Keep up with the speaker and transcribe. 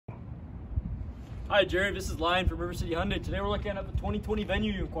Hi Jerry, this is Lion from River City Hyundai. Today we're looking at the 2020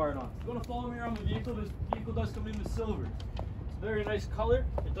 Venue you inquired on. If you want to follow me around the vehicle, this vehicle does come in the silver. It's a very nice color.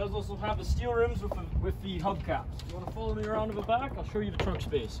 It does also have the steel rims with the hubcaps. If you want to follow me around to the back, I'll show you the trunk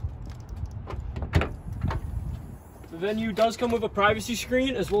space. The Venue does come with a privacy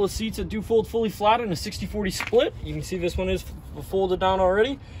screen as well as seats that do fold fully flat in a 60-40 split. You can see this one is folded down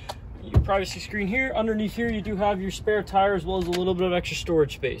already. Your privacy screen here. Underneath here you do have your spare tire as well as a little bit of extra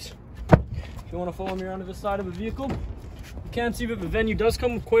storage space. If you want to follow me around to the side of the vehicle, you can see that the Venue does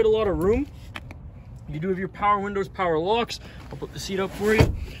come with quite a lot of room. You do have your power windows, power locks. I'll put the seat up for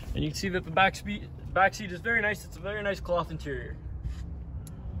you, and you can see that the back seat is very nice. It's a very nice cloth interior.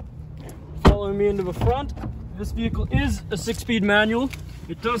 Following me into the front, this vehicle is a 6-speed manual.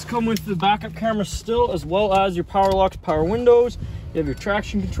 It does come with the backup camera still, as well as your power locks, power windows. You have your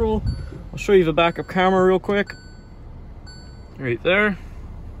traction control. I'll show you the backup camera real quick. Right there.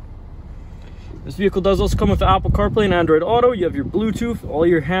 This vehicle does also come with the Apple CarPlay and Android Auto. You have your Bluetooth, all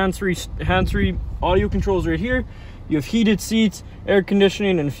your hands-free audio controls right here. You have heated seats, air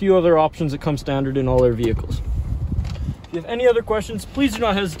conditioning, and a few other options that come standard in all their vehicles. If you have any other questions, please do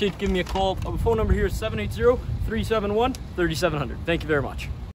not hesitate to give me a call. Our phone number here is 780-371-3700. Thank you very much.